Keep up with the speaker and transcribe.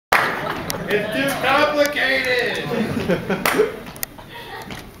It's too complicated!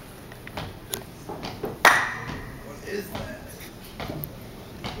 What is that?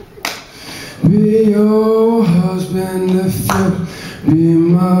 Be your husband if you be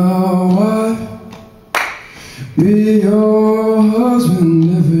my wife. Be your husband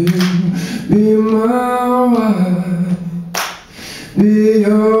if you be my wife. Be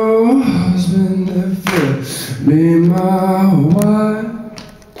your husband if you be my wife.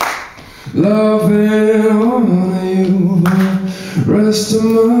 Loving on you the rest of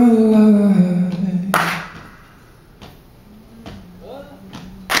my life.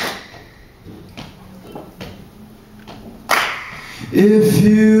 If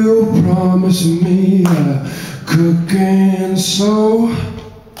you promise me a cook and sew,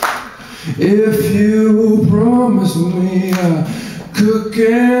 if you promise me a cook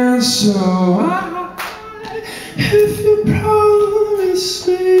and sew, if you promise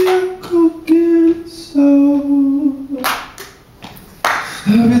me a cook and sew,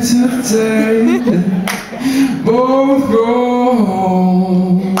 I'll be tempted, both go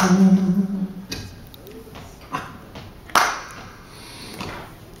home.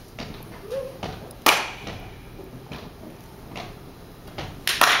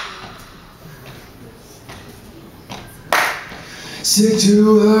 Stick to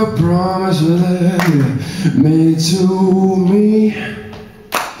the promise that you made to me.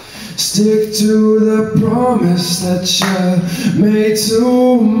 Stick to the promise that you made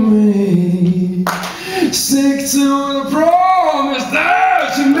to me. Stick to the promise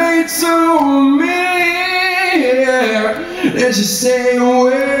that you made to me. That you stay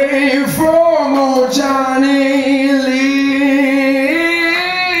away from old Johnny Lee.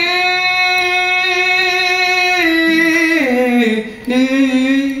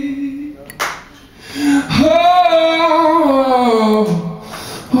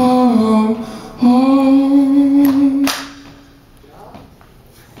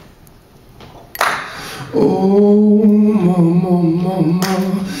 Oh, mama, mama,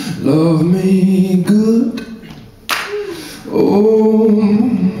 love me good. Oh,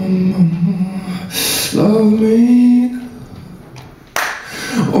 mama, love me good.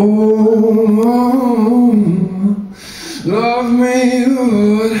 Oh, mama, love me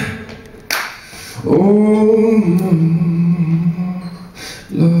good. Oh, mama,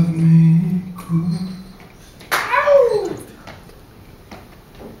 love me good.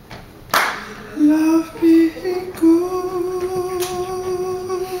 Love me good.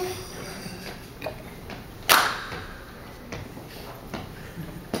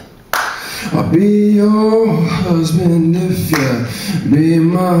 I'll be your husband if you be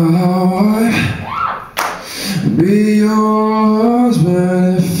my wife. Be your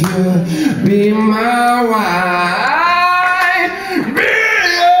husband if you be my wife. Be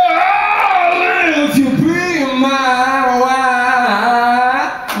your husband if you be my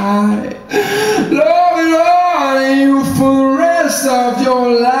wife. Loving on you for the rest of your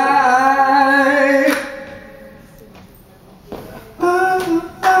life.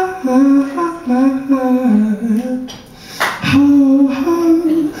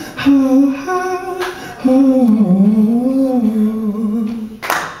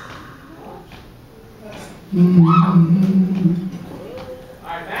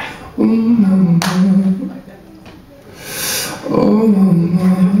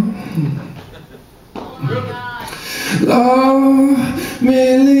 Love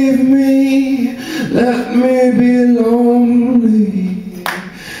me, leave me, let me be lonely.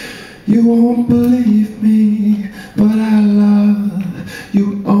 You won't believe me, but I love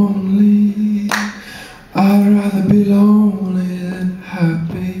you only. I'd rather be lonely than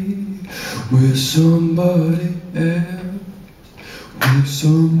happy with somebody else, with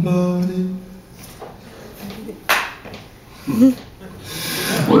somebody.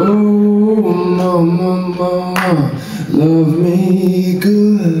 Oh, mama, mama, love me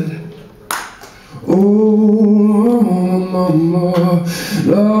good. Oh, mama,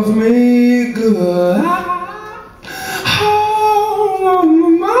 love me